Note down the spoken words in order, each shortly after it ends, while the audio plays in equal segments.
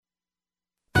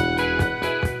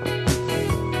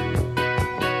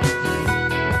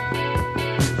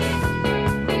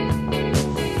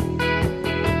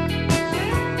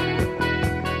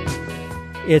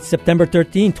It's September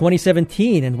 13,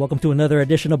 2017, and welcome to another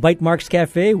edition of Bytemarks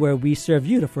Cafe, where we serve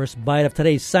you the first bite of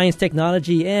today's science,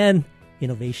 technology, and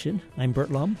innovation. I'm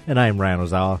Bert Lum. And I'm Ryan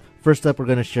Ozawa. First up, we're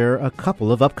going to share a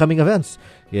couple of upcoming events.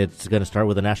 It's going to start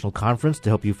with a national conference to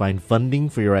help you find funding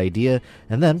for your idea,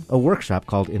 and then a workshop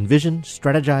called Envision,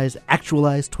 Strategize,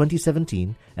 Actualize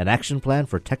 2017, an action plan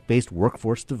for tech-based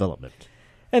workforce development.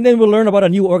 And then we'll learn about a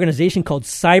new organization called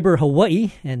Cyber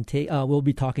Hawaii, and we'll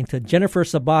be talking to Jennifer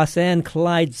Sabas and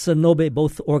Clyde Sonobe,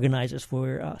 both organizers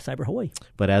for Cyber Hawaii.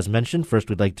 But as mentioned, first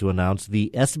we'd like to announce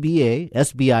the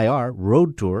SBIR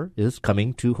Road Tour is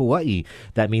coming to Hawaii.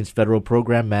 That means federal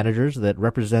program managers that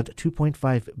represent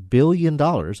 $2.5 billion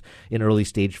in early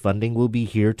stage funding will be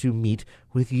here to meet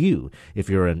with you. If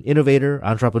you're an innovator,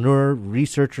 entrepreneur,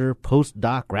 researcher,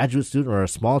 postdoc, graduate student, or a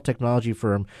small technology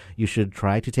firm, you should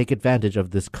try to take advantage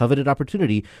of this coveted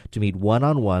opportunity to meet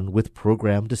one-on-one with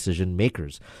program decision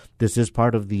makers. This is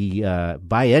part of the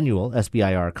biannual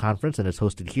SBIR conference, and it's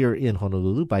hosted here in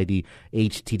Honolulu by the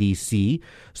HTDC.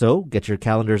 So get your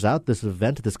calendars out. This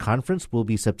event, this conference, will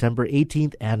be September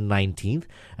 18th and 19th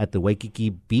at the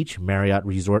Waikiki Beach Marriott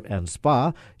Resort and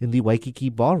Spa in the Waikiki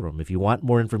Ballroom. If you want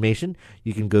more information,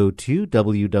 you can go to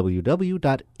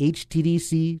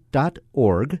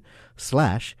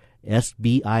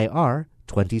www.htdc.org/SBIR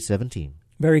 2017.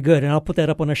 Very good, and I'll put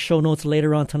that up on the show notes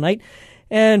later on tonight.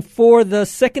 And for the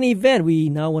second event, we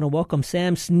now want to welcome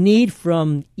Sam Snead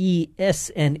from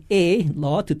ES&A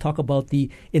Law to talk about the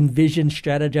Envision,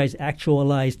 Strategize,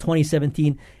 Actualize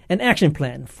 2017, an action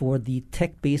plan for the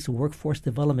tech-based workforce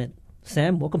development.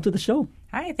 Sam, welcome to the show.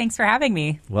 Hi, thanks for having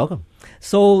me. Welcome.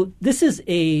 So this is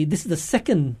the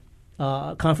second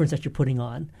conference that you're putting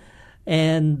on,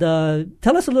 and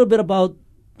tell us a little bit about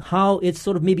how it's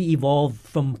sort of maybe evolved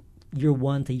from year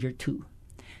one to year two.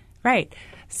 Right.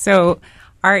 So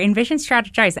our Envision,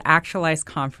 Strategize, Actualize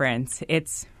conference,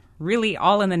 it's really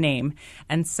all in the name.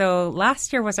 And so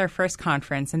last year was our first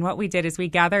conference, and what we did is we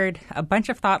gathered a bunch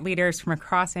of thought leaders from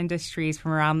across industries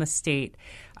from around the state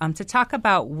to talk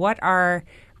about what are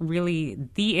really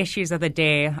the issues of the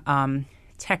day,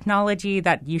 technology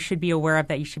that you should be aware of,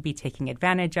 that you should be taking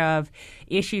advantage of,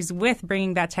 issues with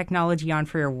bringing that technology on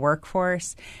for your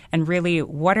workforce, and really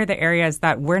what are the areas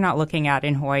that we're not looking at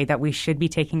in Hawaii that we should be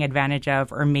taking advantage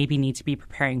of or maybe need to be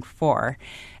preparing for.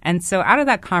 And so out of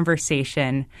that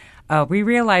conversation, we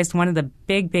realized one of the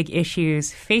big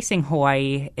issues facing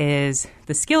Hawaii is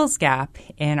the skills gap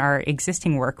in our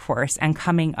existing workforce and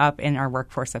coming up in our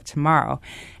workforce of tomorrow.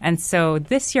 And so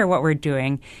this year what we're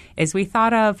doing is we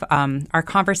thought of our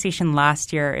conversation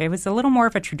last year. It was a little more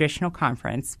of a traditional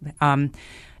conference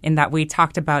in that we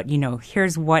talked about,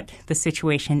 here's what the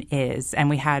situation is. And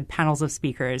we had panels of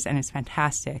speakers, and it's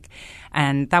fantastic.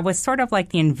 And that was sort of like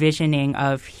the envisioning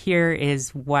of here is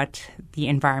what the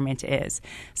environment is.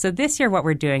 So this year what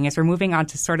we're doing is we're moving on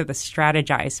to sort of the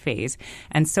strategize phase.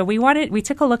 And so we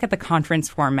took a look at the conference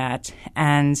format.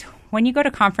 And when you go to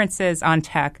conferences on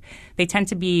tech, they tend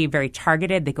to be very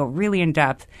targeted. They go really in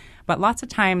depth. But lots of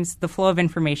times the flow of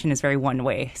information is very one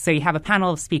way. So you have a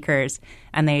panel of speakers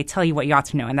and they tell you what you ought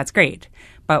to know, and that's great.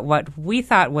 But what we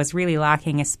thought was really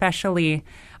lacking, especially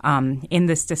in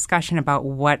this discussion about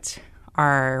what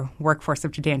our workforce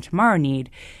of today and tomorrow need,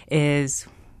 is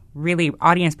really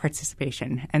audience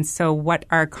participation. And so what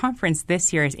our conference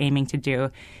this year is aiming to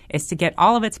do is to get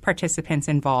all of its participants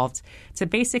involved to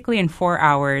basically in 4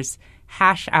 hours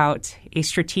hash out a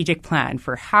strategic plan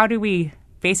for how do we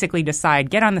basically decide,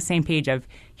 get on the same page of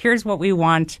here's what we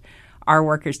want our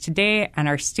workers today and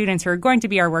our students who are going to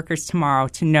be our workers tomorrow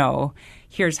to know.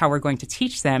 Here's how we're going to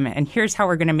teach them, and here's how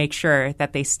we're going to make sure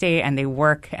that they stay and they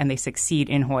work and they succeed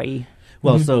in Hawaii.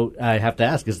 Well, so I have to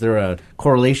ask, is there a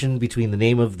correlation between the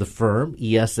name of the firm,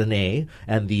 ES&A,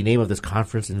 and the name of this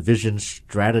conference, Envision,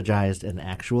 Strategized, and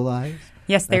Actualized?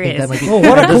 Yes, there is. Oh,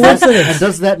 what a coincidence. And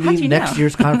does that mean next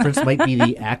year's conference might be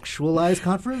the Actualized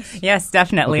conference? Yes,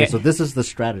 definitely. Okay, so this is the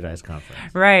Strategized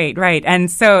conference. Right. And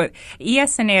so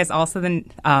ES&A is also the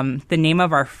name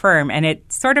of our firm, and it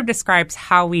sort of describes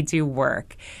how we do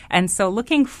work. And so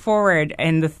looking forward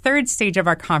in the third stage of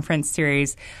our conference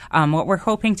series, what we're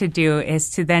hoping to do is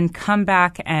to then come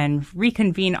back and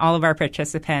reconvene all of our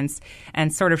participants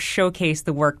and sort of showcase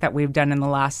the work that we've done in the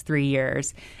last 3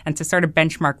 years and to sort of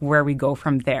benchmark where we go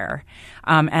from there.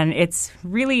 And it's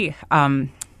really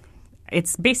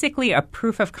it's basically a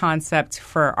proof of concept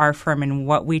for our firm and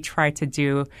what we try to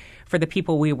do for the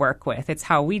people we work with. It's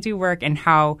how we do work and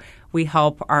how we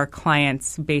help our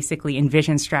clients basically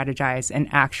envision, strategize, and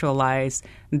actualize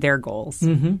their goals.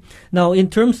 Mm-hmm. Now, in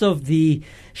terms of the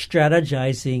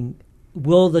strategizing,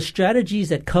 will the strategies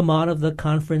that come out of the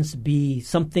conference be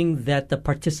something that the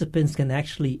participants can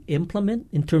actually implement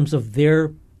in terms of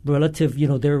their relative,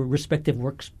 their respective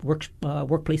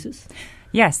workplaces?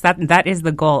 Yes, that is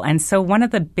the goal. And so one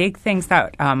of the big things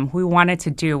that we wanted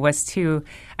to do was to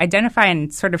identify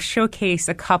and sort of showcase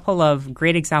a couple of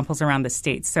great examples around the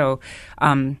state. So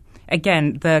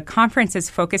again, the conference is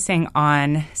focusing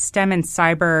on STEM and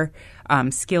cyber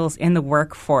skills in the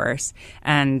workforce.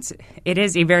 And it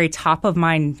is a very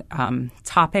top-of-mind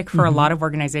topic for a lot of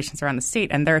organizations around the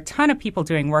state. And there are a ton of people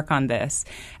doing work on this.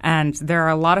 And there are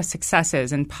a lot of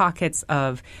successes and pockets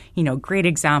of, great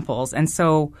examples. And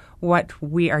so what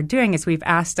we are doing is we've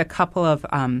asked a couple of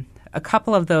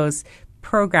those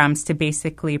programs to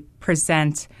basically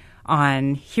present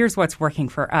on here's what's working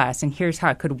for us and here's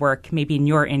how it could work maybe in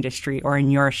your industry or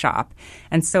in your shop.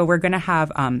 And so we're going to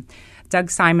have Doug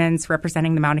Simons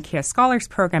representing the Mauna Kea Scholars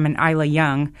Program and Isla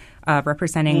Young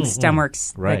representing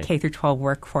STEMworks, the K-12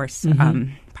 workforce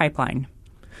pipeline.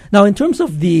 Now, in terms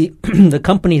of the the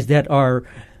companies that are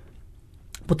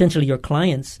potentially your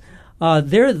clients,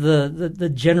 they're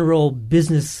the general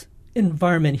business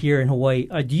environment here in Hawaii.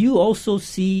 Do you also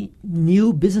see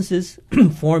new businesses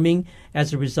forming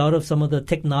as a result of some of the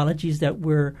technologies that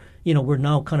we're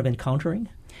now kind of encountering?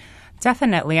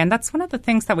 Definitely. And that's one of the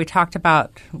things that we talked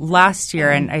about last year,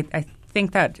 and I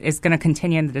think that is going to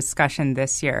continue in the discussion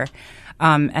this year.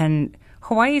 And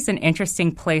Hawaii is an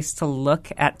interesting place to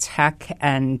look at tech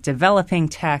and developing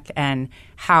tech and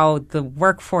how the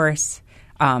workforce,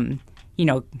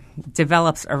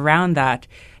 develops around that.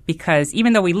 Because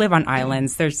even though we live on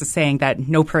islands, there's the saying that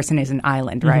no person is an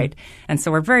island, right? And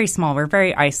so we're very small, we're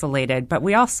very isolated, but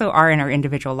we also are in our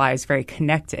individual lives very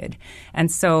connected.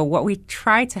 And so what we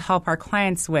try to help our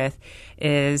clients with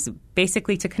is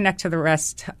basically to connect to the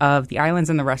rest of the islands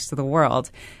and the rest of the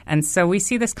world. And so we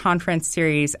see this conference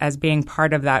series as being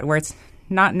part of that, where it's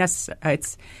not necessarily,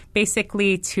 it's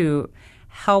basically to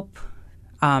help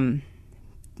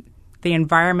the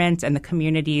environment and the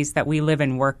communities that we live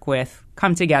and work with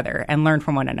come together and learn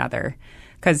from one another.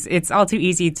 Because it's all too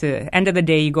easy to, end of the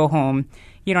day, you go home,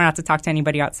 you don't have to talk to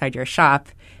anybody outside your shop.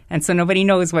 And so nobody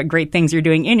knows what great things you're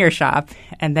doing in your shop.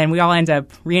 And then we all end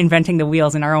up reinventing the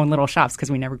wheels in our own little shops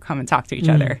because we never come and talk to each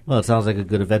other. Well, it sounds like a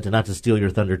good event. And not to steal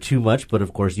your thunder too much, but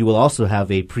of course you will also have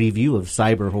a preview of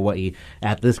Cyber Hawaii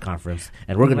at this conference.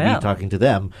 And we're going to be talking to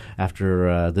them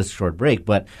after this short break.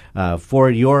 But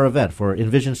for your event, for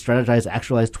Envision, Strategize,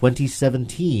 Actualize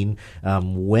 2017,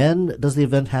 when does the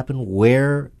event happen?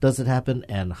 Where does it happen?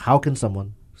 And how can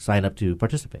someone sign up to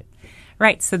participate?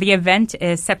 Right. So the event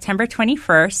is September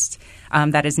 21st.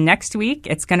 That is next week.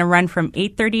 It's going to run from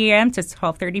 8:30 a.m. to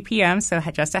 12:30 p.m., so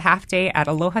just a half day at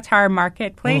Aloha Tower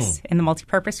Marketplace in the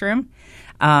multipurpose room.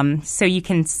 So you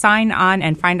can sign on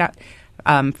and find out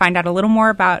a little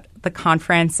more about the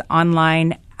conference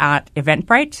online at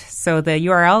Eventbrite. So the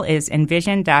URL is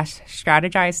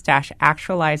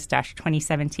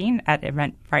envision-strategize-actualize-2017 at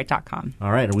eventbrite.com.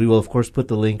 All right. And we will, of course, put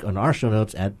the link on our show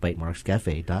notes at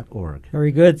bitemarkscafe.org.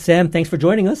 Very good. Sam, thanks for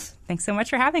joining us. Thanks so much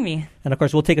for having me. And, of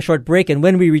course, we'll take a short break. And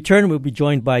when we return, we'll be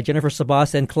joined by Jennifer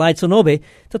Sabas and Clyde Sonobe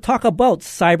to talk about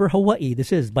Cyber Hawaii.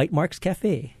 This is Bitemarks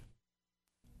Cafe.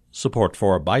 Support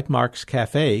for Bitemarks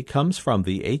Cafe comes from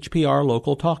the HPR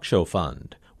Local Talk Show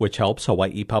Fund, which helps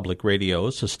Hawaii Public Radio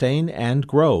sustain and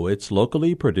grow its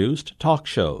locally produced talk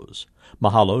shows.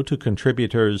 Mahalo to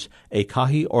contributors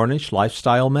Ekahi Ornish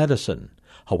Lifestyle Medicine,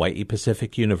 Hawaii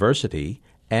Pacific University,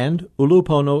 and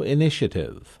Ulupono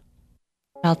Initiative.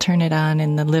 I'll turn it on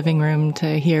in the living room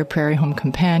to hear Prairie Home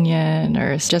Companion,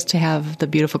 or just to have the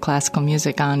beautiful classical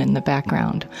music on in the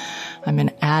background. I'm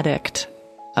an addict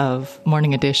of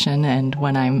Morning Edition, and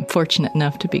when I'm fortunate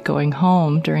enough to be going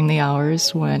home during the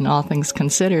hours when All Things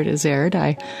Considered is aired,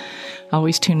 I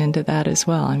always tune into that as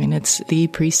well. I mean, it's the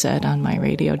preset on my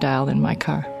radio dial in my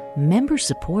car. Member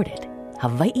supported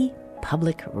Hawaii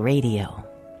Public Radio.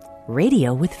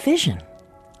 Radio with vision.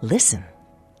 Listen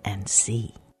and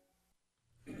see.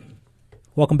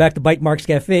 Welcome back to Bitemarks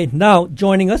Cafe. Now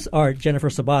joining us are Jennifer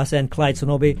Sabas and Clyde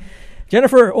Sonobe.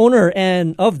 Jennifer, owner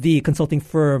and of the consulting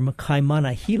firm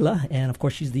Kaimana Hila, and of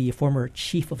course she's the former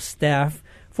chief of staff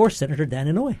for Senator Dan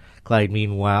Inouye. Clyde,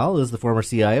 meanwhile, is the former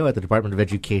CIO at the Department of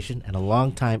Education and a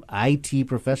longtime IT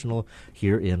professional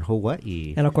here in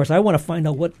Hawaii. And of course, I want to find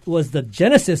out what was the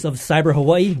genesis of Cyber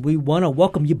Hawaii. We want to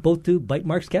welcome you both to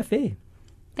Bitemarks Cafe.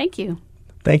 Thank you.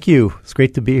 Thank you. It's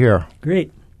great to be here.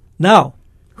 Great. Now,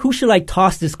 who should I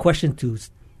toss this question to?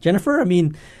 Jennifer, I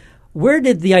mean, where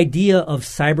did the idea of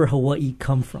Cyber Hawaii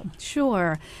come from?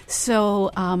 Sure.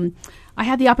 So I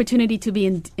had the opportunity to be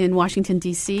in Washington,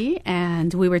 D.C.,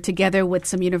 and we were together with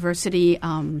some university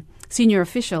senior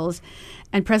officials,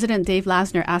 and President Dave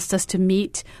Lasner asked us to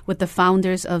meet with the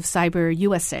founders of Cyber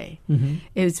USA. Mm-hmm.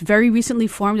 It was very recently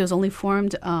formed. It was only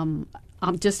formed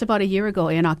just about a year ago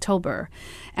in October.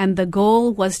 And the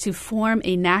goal was to form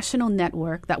a national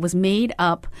network that was made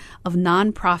up of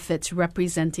nonprofits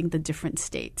representing the different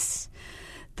states.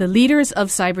 The leaders of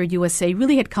Cyber USA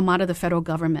really had come out of the federal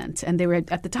government, and they were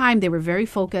at the time they were very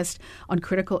focused on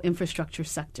critical infrastructure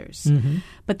sectors. Mm-hmm.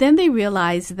 But then they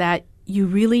realized that you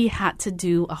really had to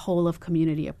do a whole of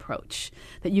community approach,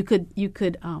 that you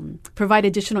could provide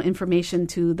additional information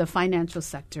to the financial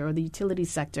sector or the utility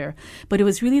sector, but it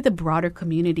was really the broader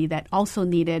community that also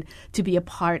needed to be a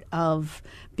part of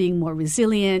being more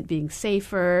resilient, being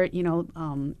safer,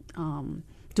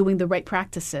 doing the right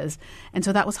practices. And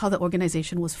so that was how the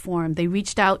organization was formed. They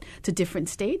reached out to different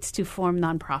states to form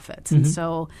nonprofits. Mm-hmm. And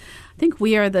so I think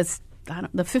we are the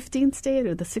 15th state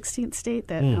or the 16th state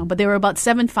that, but there were about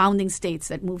 7 founding states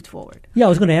that moved forward. Yeah, I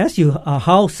was going to ask you,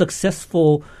 how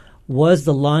successful was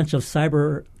the launch of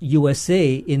Cyber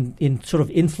USA in sort of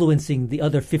influencing the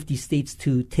other 50 states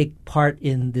to take part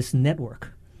in this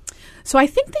network? So I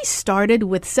think they started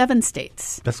with 7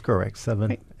 states. That's correct, 7.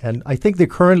 Right. And I think they're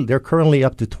currently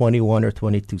up to 21 or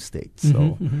 22 states.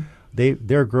 So Mm-hmm.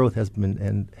 their growth has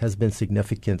been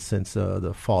significant since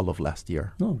the fall of last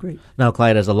year. Oh, great. Now,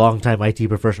 Clyde, as a longtime IT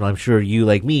professional, I'm sure you,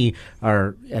 like me,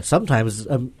 are at sometimes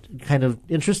kind of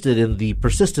interested in the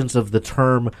persistence of the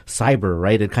term cyber,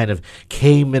 right? It kind of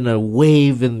came in a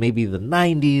wave in maybe the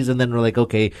 90s, and then we're like,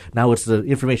 okay, now it's the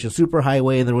information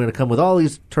superhighway, and then we're going to come with all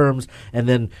these terms, and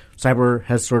then cyber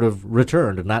has sort of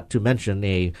returned, not to mention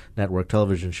a network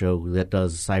television show that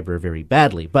does cyber very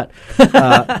badly. But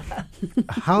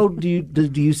how do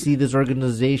you see this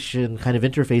organization kind of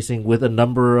interfacing with a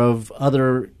number of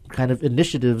other kind of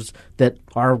initiatives that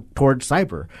are towards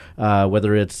cyber,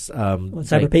 whether it's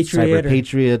Cyber like Patriot Cyber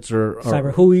Patriots or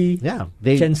Cyber Hui, yeah,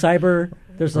 Gen Cyber.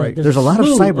 There's a lot of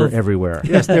cyber everywhere.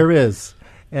 Yes, there is.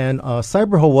 And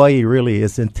Cyber Hawaii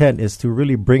its intent is to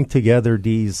really bring together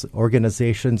these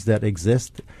organizations that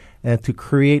exist and to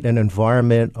create an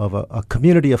environment of a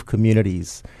community of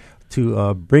communities,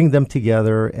 to bring them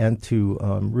together and to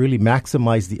really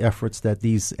maximize the efforts that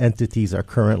these entities are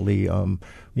currently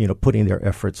putting their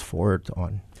efforts forward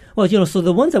on. Well, so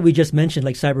the ones that we just mentioned,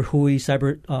 like Cyber Hui,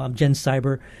 Gen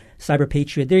Cyber, Cyber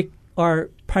Patriot, they are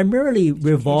primarily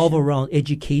revolve around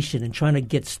education and trying to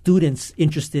get students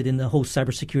interested in the whole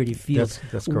cybersecurity field.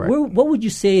 That's correct. What would you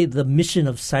say the mission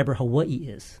of Cyber Hawaii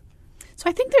is? So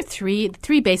I think there are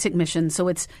three basic missions. So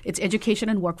it's education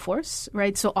and workforce,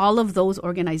 right? So all of those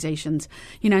organizations,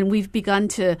 and we've begun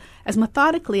to, as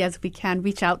methodically as we can,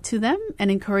 reach out to them and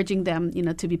encouraging them,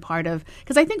 to be part of.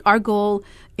 Because I think our goal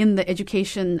in the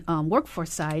education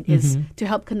workforce side is to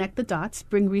help connect the dots,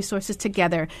 bring resources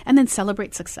together, and then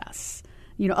celebrate success.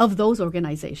 Of those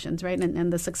organizations, right,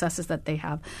 and the successes that they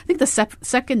have. I think the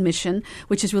second mission,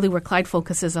 which is really where Clyde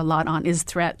focuses a lot on, is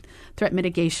threat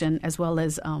mitigation as well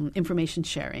as information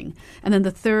sharing. And then the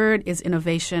third is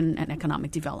innovation and economic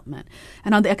development.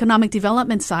 And on the economic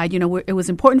development side, it was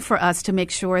important for us to make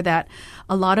sure that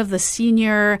a lot of the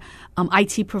senior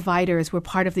IT providers were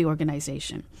part of the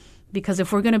organization. Because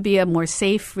if we're going to be a more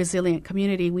safe, resilient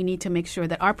community, we need to make sure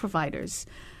that our providers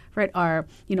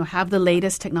have the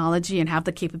latest technology and have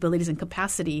the capabilities and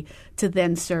capacity to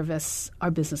then service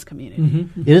our business community.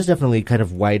 Mm-hmm. It is definitely kind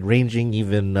of wide-ranging.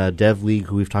 Even DevLeague,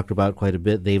 who we've talked about quite a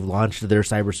bit, they've launched their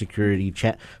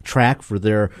cybersecurity track for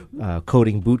their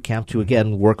coding boot camp to,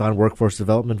 again, work on workforce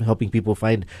development, helping people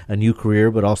find a new career,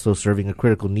 but also serving a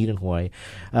critical need in Hawaii.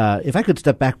 If I could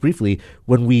step back briefly,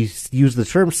 when we use the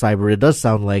term cyber, it does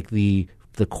sound like the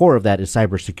core of that is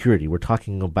cybersecurity. We're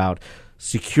talking about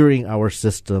securing our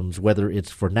systems, whether it's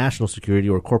for national security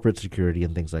or corporate security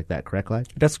and things like that. Correct, Clyde?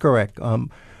 That's correct.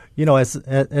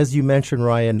 As you mentioned,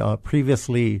 Ryan,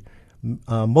 previously,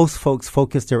 most folks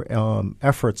focused their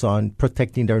efforts on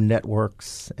protecting their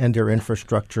networks and their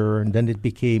infrastructure, and then it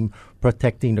became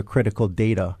protecting the critical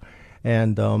data.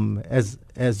 And as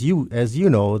you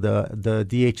know, the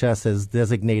DHS has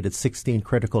designated 16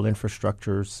 critical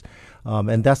infrastructures,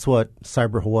 and that's what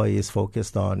Cyber Hawaii is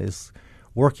focused on, is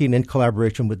working in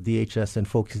collaboration with DHS and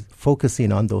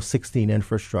focusing on those 16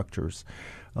 infrastructures.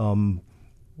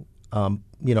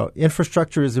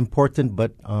 Infrastructure is important,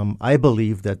 but I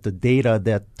believe that the data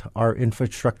that our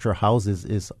infrastructure houses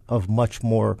is of much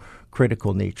more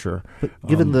critical nature. But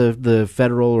given the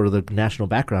federal or the national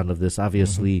background of this,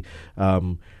 obviously,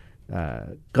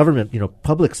 government,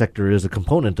 public sector is a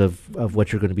component of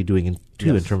what you're going to be doing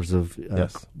in terms of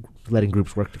letting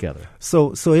groups work together?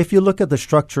 So if you look at the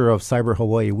structure of Cyber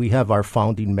Hawaii, we have our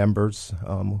founding members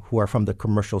who are from the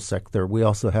commercial sector. We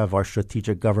also have our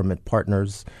strategic government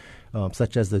partners,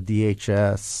 such as the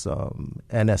DHS,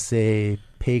 NSA,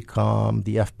 PACOM,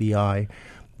 the FBI.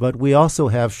 But we also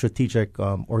have strategic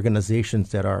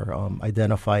organizations that are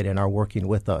identified and are working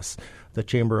with us. The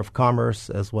Chamber of Commerce,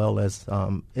 as well as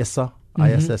ISSA,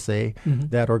 ISSA.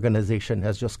 That organization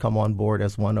has just come on board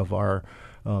as one of our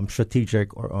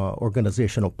strategic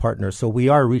organizational partners. So we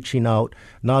are reaching out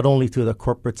not only to the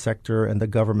corporate sector and the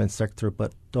government sector,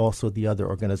 but also the other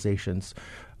organizations,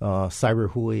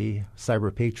 Cyber Hui,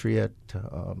 Cyber Patriot,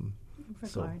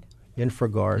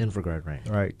 Infraguard.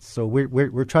 Right. So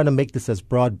we're trying to make this as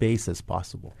broad-based as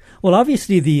possible. Well,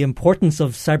 obviously, the importance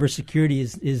of cybersecurity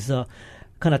is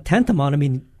kind of tantamount. I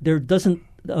mean,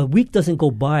 a week doesn't go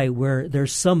by where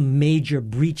there's some major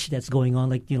breach that's going on,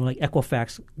 like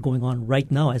Equifax going on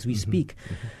right now as we speak.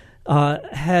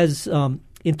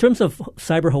 In terms of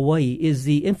Cyber Hawaii, is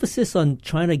the emphasis on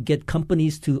trying to get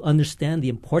companies to understand the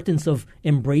importance of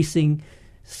embracing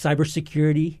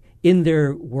cybersecurity in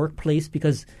their workplace?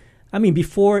 Because, I mean,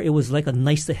 before it was like a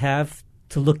nice to have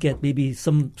to look at maybe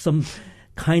some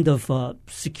kind of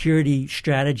security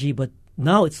strategy, but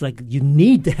now it's like you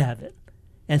need to have it.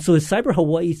 And so is Cyber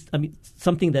Hawaii,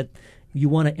 something that you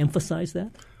want to emphasize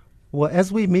that? Well,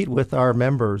 as we meet with our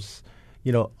members,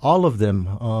 all of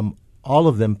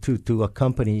them to a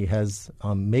company has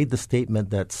made the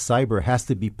statement that cyber has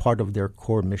to be part of their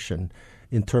core mission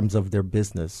in terms of their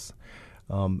business.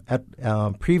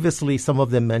 Previously, some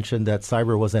of them mentioned that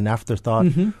cyber was an afterthought,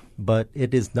 but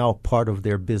it is now part of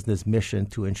their business mission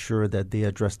to ensure that they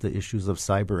address the issues of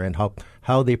cyber and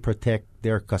how they protect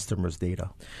their customers'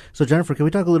 data. So, Jennifer, can we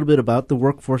talk a little bit about the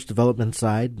workforce development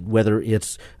side, whether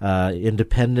it's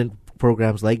independent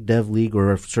programs like DevLeague,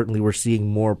 or certainly we're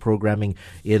seeing more programming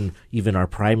in even our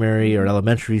primary or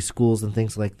elementary schools and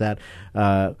things like that.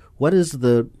 What is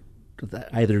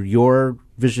either your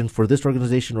vision for this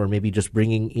organization, or maybe just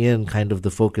bringing in kind of the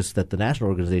focus that the national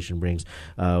organization brings,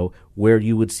 where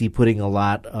you would see putting a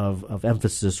lot of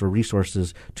emphasis or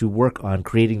resources to work on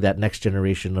creating that next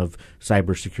generation of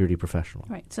cybersecurity professional?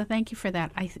 Right. So thank you for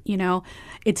that.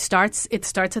 It starts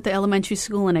at the elementary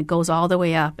school and it goes all the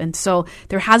way up. And so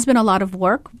there has been a lot of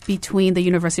work between the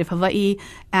University of Hawaii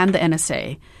and the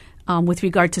NSA. With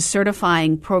regard to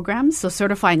certifying programs, so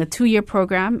certifying a 2-year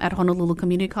program at Honolulu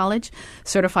Community College,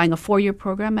 certifying a 4-year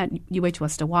program at UH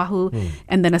West Oahu,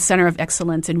 and then a Center of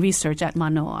Excellence in Research at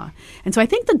Manoa. And so I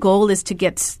think the goal is to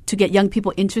get young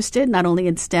people interested not only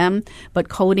in STEM but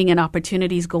coding and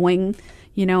opportunities going.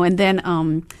 And then,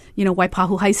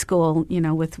 Waipahu High School,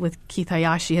 with Keith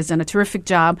Hayashi has done a terrific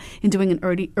job in doing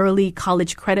an early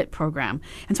college credit program.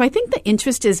 And so I think the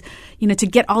interest is, to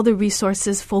get all the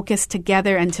resources focused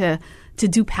together and to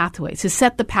do pathways, to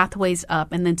set the pathways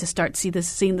up, and then to start seeing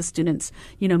the students,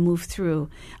 move through.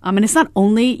 And it's not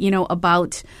only,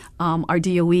 about our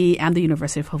DOE and the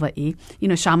University of Hawaii.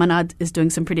 Chaminade is doing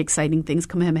some pretty exciting things.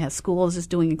 Kamehameha Schools is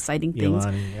doing exciting things.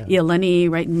 Iolani,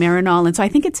 right, and Marinol. And so I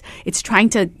think it's trying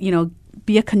to,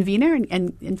 be a convener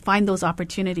and find those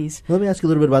opportunities. Let me ask you a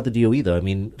little bit about the DOE, though. I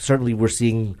mean, certainly we're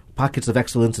seeing pockets of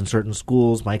excellence in certain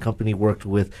schools. My company worked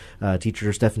with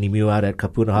teacher Stephanie Muad at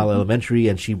Kapunahala Elementary,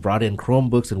 and she brought in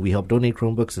Chromebooks, and we helped donate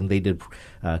Chromebooks, and they did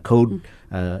code,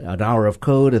 an hour of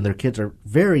code, and their kids are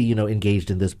very, engaged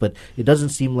in this. But it doesn't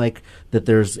seem like that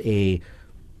there's a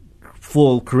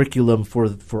full curriculum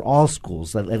for all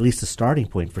schools, at least a starting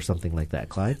point for something like that.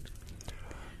 Clyde?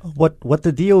 What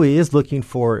the DOE is looking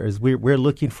for is we're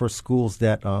looking for schools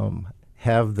that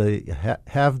have the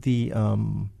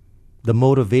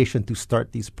motivation to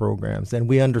start these programs, and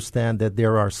we understand that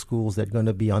there are schools that are going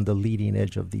to be on the leading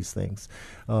edge of these things,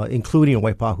 including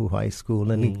Waipahu High School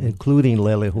and including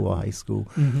Lelehua High School.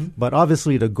 But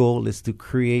obviously, the goal is to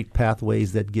create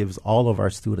pathways that gives all of our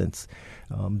students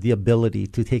the ability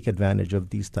to take advantage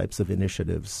of these types of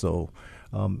initiatives. So.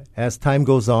 As time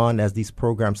goes on, as these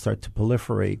programs start to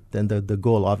proliferate, then the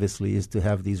goal obviously is to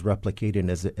have these replicated in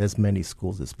as many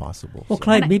schools as possible. Well,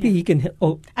 Clyde, maybe he can.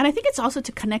 And I think it's also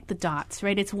to connect the dots,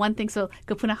 right? It's one thing. So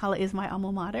Kapunahala is my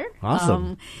alma mater.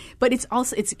 Awesome. But it's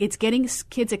also it's getting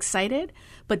kids excited,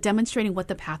 but demonstrating what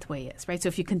the pathway is, right? So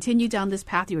if you continue down this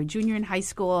path, you're a junior in high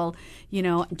school,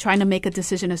 trying to make a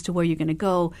decision as to where you're going to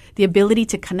go, the ability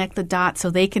to connect the dots so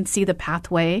they can see the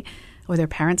pathway, or their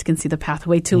parents can see the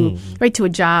pathway to to a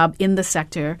job in the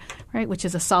sector, right, which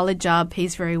is a solid job,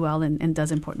 pays very well, and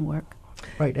does important work.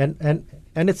 Right,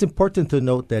 and it's important to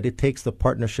note that it takes the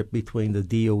partnership between the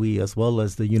DOE as well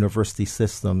as the university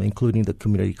system, including the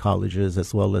community colleges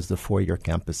as well as the four-year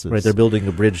campuses. Right, they're building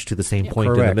a bridge to the same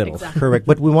point in the middle. Exactly. Correct.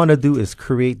 What we want to do is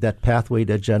create that pathway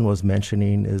that Jen was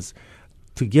mentioning, is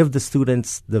to give the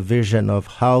students the vision of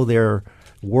how their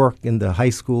work in the high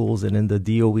schools and in the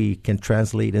DOE can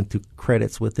translate into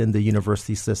credits within the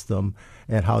university system,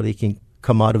 and how they can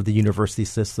come out of the university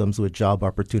systems with job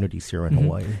opportunities here in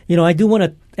Hawaii. You know, I do want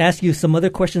to ask you some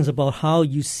other questions about how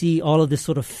you see all of this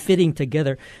sort of fitting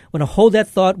together. I want to hold that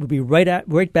thought. We'll be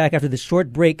right back after this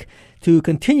short break to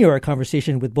continue our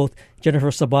conversation with both Jennifer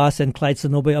Sabas and Clyde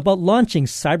Sonobe about launching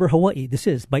Cyber Hawaii. This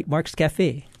is Bytemarks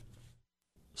Cafe.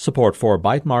 Support for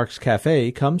Bytemarks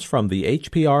Cafe comes from the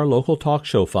HPR Local Talk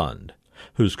Show Fund,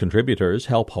 whose contributors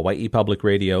help Hawaii Public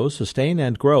Radio sustain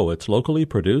and grow its locally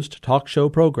produced talk show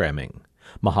programming.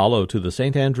 Mahalo to the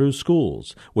St. Andrews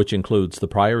Schools, which includes the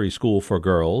Priory School for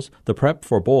Girls, the Prep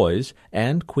for Boys,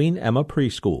 and Queen Emma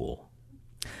Preschool.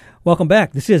 Welcome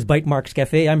back. This is Bytemarks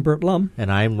Cafe. I'm Bert Lum. And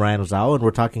I'm Ryan Ozawa, and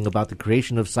we're talking about the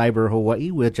creation of Cyber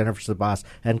Hawaii with Jennifer Sabas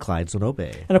and Clyde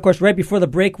Sonobe. And of course, right before the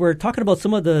break, we're talking about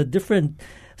some of the different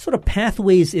sort of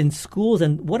pathways in schools.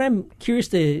 And what I'm curious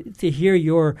to hear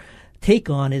your take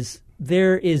on is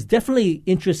there is definitely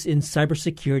interest in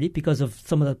cybersecurity because of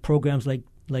some of the programs like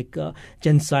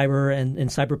Gen Cyber and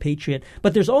Cyber Patriot.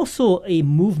 But there's also a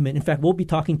movement. In fact, we'll be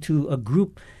talking to a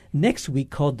group next week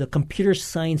called the Computer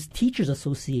Science Teachers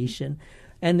Association.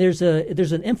 And there's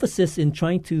an emphasis in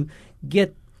trying to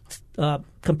get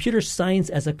computer science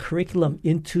as a curriculum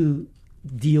into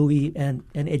DOE and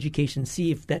education,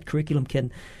 see if that curriculum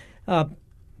can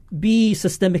be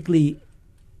systemically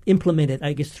implemented,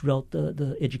 I guess, throughout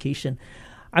the education.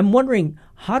 I'm wondering,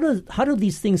 how do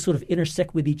these things sort of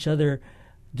intersect with each other?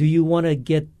 Do you want to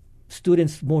get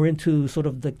students more into sort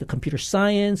of the computer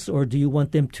science, or do you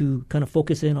want them to kind of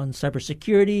focus in on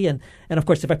cybersecurity? And of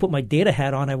course, if I put my data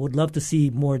hat on, I would love to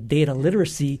see more data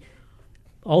literacy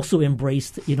also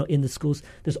embraced, in the schools.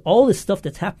 There's all this stuff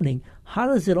that's happening. How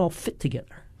does it all fit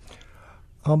together?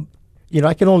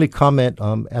 I can only comment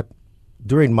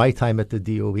during my time at the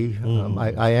DOE.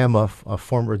 I am a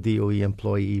former DOE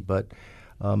employee, but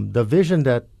the vision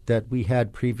that we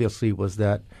had previously was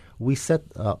that we set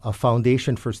a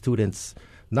foundation for students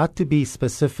not to be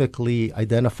specifically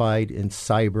identified in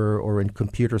cyber or in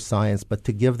computer science, but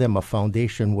to give them a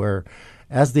foundation where,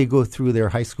 as they go through their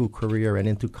high school career and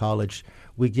into college,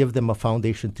 we give them a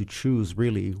foundation to choose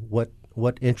really what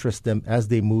interests them as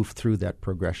they move through that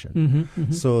progression.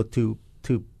 So to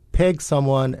peg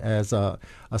someone as a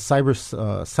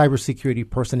cybersecurity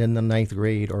person in the ninth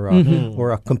grade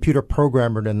or a computer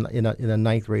programmer in a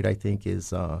ninth grade, I think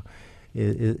is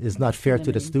not fair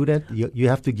to the student. You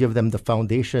have to give them the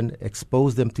foundation,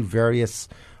 expose them to various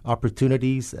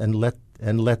opportunities, and let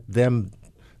them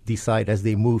decide as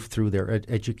they move through their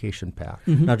education path.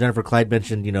 Now, Jennifer, Clyde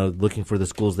mentioned, looking for the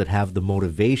schools that have the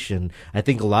motivation. I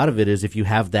think a lot of it is if you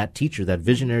have that teacher, that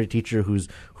visionary teacher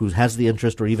who has the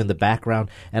interest or even the background.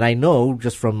 And I know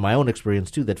just from my own experience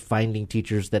too that finding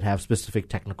teachers that have specific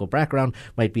technical background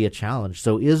might be a challenge.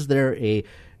 So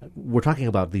we're talking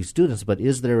about these students, but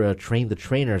is there a train the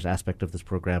trainers aspect of this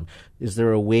program? Is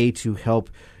there a way to help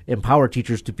empower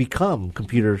teachers to become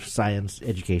computer science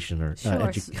education or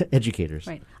educators?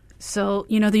 Right. So,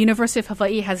 the University of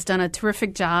Hawaii has done a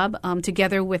terrific job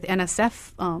together with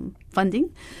NSF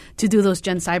funding to do those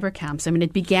Gen Cyber camps. I mean,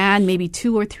 it began maybe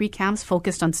 2 or 3 camps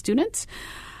focused on students.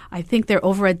 I think there are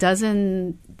over a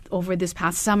dozen over this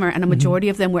past summer, and a majority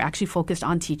of them were actually focused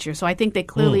on teachers. So I think they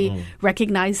clearly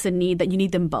recognize the need that you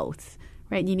need them both,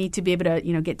 right? You need to be able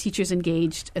to, get teachers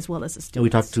engaged as well as the students. And we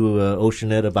talked to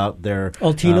OceanEd about their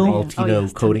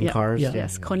Altino coding cars.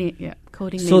 Yes, coding.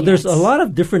 So there's a lot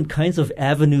of different kinds of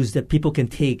avenues that people can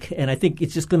take, and I think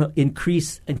it's just going to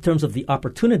increase in terms of the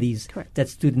opportunities that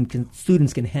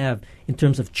students can have in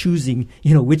terms of choosing,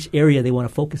 which area they want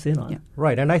to focus in on. Yeah.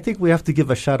 Right, and I think we have to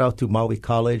give a shout out to Maui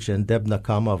College and Deb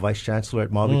Nakama, Vice Chancellor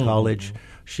at Maui College.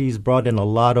 She's brought in a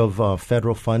lot of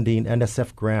federal funding,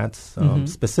 NSF grants,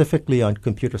 specifically on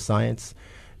computer science.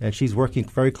 And she's working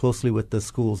very closely with the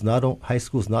schools, high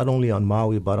schools, not only on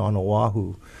Maui but on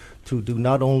Oahu, to do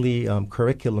not only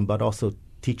curriculum but also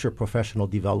teacher professional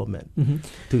development,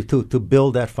 to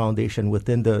build that foundation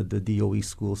within the DOE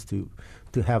schools to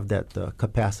have that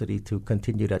capacity to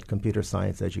continue that computer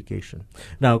science education.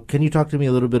 Now, can you talk to me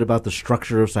a little bit about the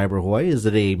structure of Cyber Hawaii? Is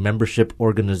it a membership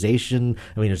organization?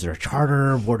 I mean, is there a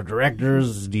charter, board of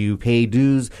directors? Do you pay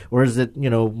dues? Or is it,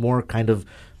 more kind of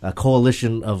a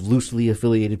coalition of loosely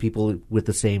affiliated people with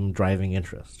the same driving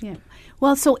interests? Yeah.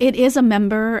 Well, so it is a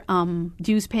member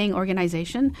dues-paying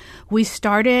organization. We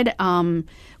started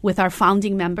with our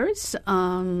founding members,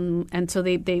 and so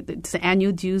it's the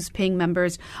annual dues-paying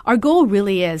members. Our goal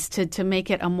really is to make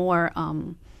it a more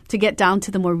to get down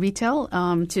to the more retail,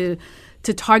 to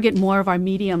target more of our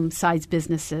medium-sized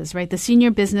businesses, right? The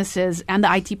senior businesses and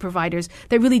the IT providers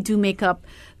that really do make up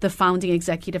the founding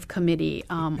executive committee,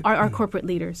 our corporate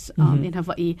leaders in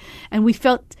Hawaii. And we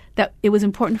felt that it was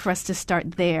important for us to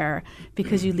start there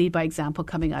because you lead by example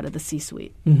coming out of the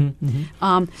C-suite.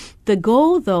 The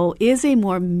goal, though, is a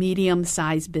more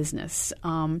medium-sized business,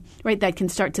 right, that can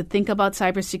start to think about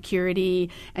cybersecurity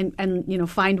and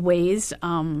find ways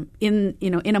in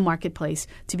a marketplace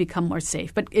to become more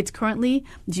safe. But it's currently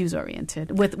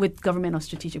dues-oriented with governmental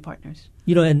strategic partners.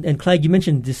 And Clyde, you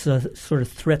mentioned this sort of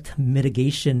threat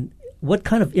mitigation. What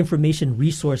kind of information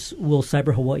resource will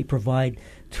Cyber Hawaii provide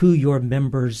to your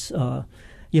members,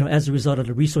 as a result of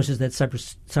the resources that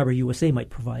Cyber USA might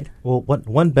provide? Well,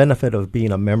 one benefit of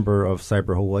being a member of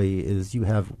Cyber Hawaii is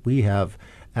we have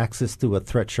access to a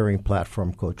threat sharing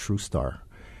platform called TrueStar.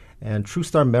 And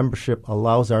TrueStar membership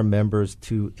allows our members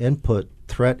to input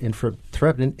threat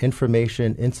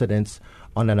information incidents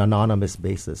on an anonymous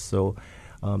basis. So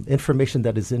information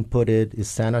that is inputted is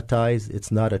sanitized.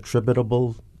 It's not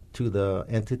attributable to the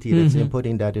entity that's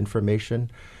inputting that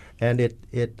information. And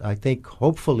I think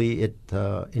hopefully it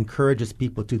encourages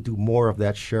people to do more of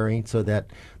that sharing so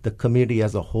that the community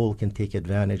as a whole can take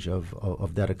advantage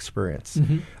of that experience.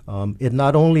 It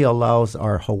not only allows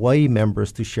our Hawaii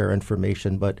members to share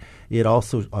information, but it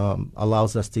also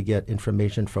allows us to get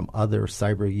information from other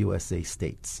Cyber USA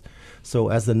states. So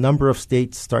as the number of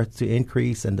states starts to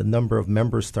increase and the number of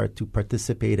members start to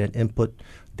participate and input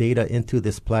data into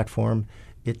this platform,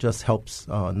 it just helps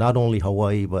not only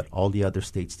Hawaii, but all the other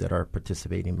states that are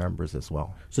participating members as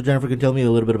well. So, Jennifer, can you tell me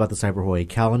a little bit about the Cyber Hawaii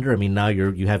calendar? I mean, now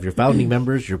you have your founding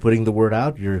members, you're putting the word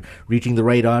out, you're reaching the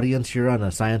right audience here on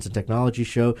a science and technology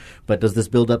show. But does this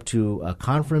build up to a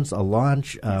conference, a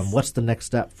launch? What's the next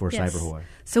step for Cyber Hawaii?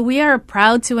 So we are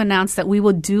proud to announce that we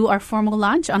will do our formal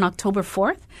launch on October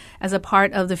 4th as a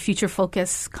part of the Future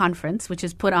Focus Conference, which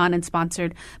is put on and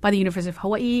sponsored by the University of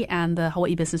Hawaii and the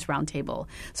Hawaii Business Roundtable.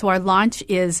 So our launch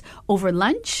is over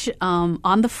lunch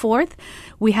on the 4th.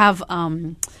 We have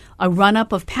a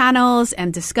run-up of panels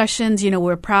and discussions.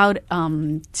 We're proud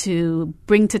to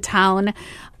bring to town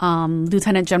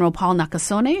Lieutenant General Paul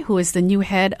Nakasone, who is the new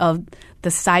head of the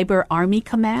Cyber Army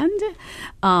Command,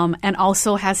 and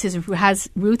also has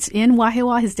roots in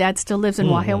Wahiawa. His dad still lives in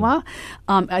Wahiawa.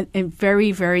 A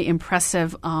very, very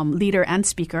impressive leader and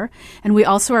speaker. And we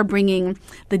also are bringing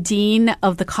the Dean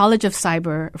of the College of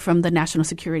Cyber from the National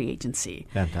Security Agency.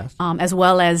 Fantastic. As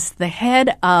well as the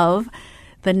head of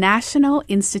the National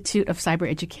Institute of Cyber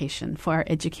Education for our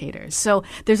educators. So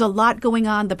there's a lot going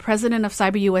on. The president of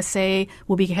Cyber USA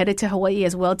will be headed to Hawaii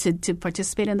as well to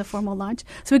participate in the formal launch.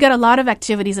 So we got a lot of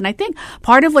activities. And I think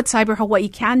part of what Cyber Hawaii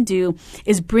can do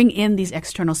is bring in these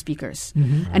external speakers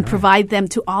and provide them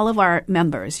to all of our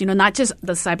members, not just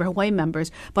the Cyber Hawaii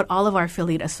members, but all of our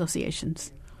affiliate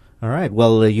associations. All right.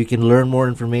 Well, you can learn more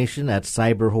information at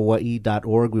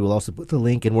cyberhawaii.org. We will also put the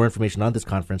link and more information on this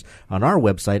conference on our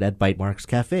website at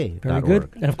bytemarkscafe.org. Very good.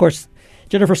 And, of course,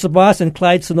 Jennifer Sabas and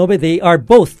Clyde Sonobe, they are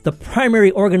both the primary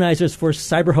organizers for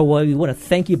Cyber Hawaii. We want to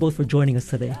thank you both for joining us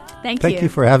today. Thank you. Thank you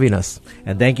for having us.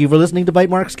 And thank you for listening to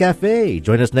Bytemarks Cafe.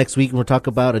 Join us next week and we'll talk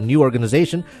about a new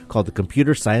organization called the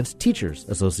Computer Science Teachers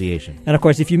Association. And, of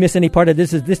course, if you miss any part of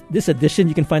this edition,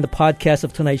 you can find the podcast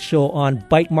of tonight's show on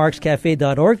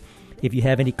bytemarkscafe.org. If you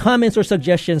have any comments or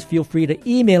suggestions, feel free to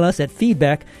email us at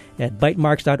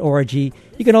feedback@bytemarks.org.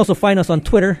 You can also find us on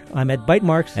Twitter. I'm at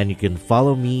Bytemarks. And you can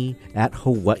follow me at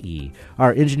Hawaii.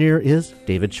 Our engineer is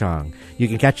David Chong. You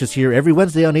can catch us here every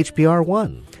Wednesday on HPR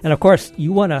 1. And, of course,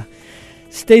 you want to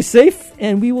stay safe,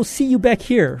 and we will see you back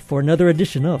here for another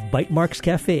edition of Bytemarks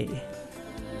Cafe.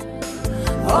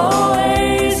 Oh,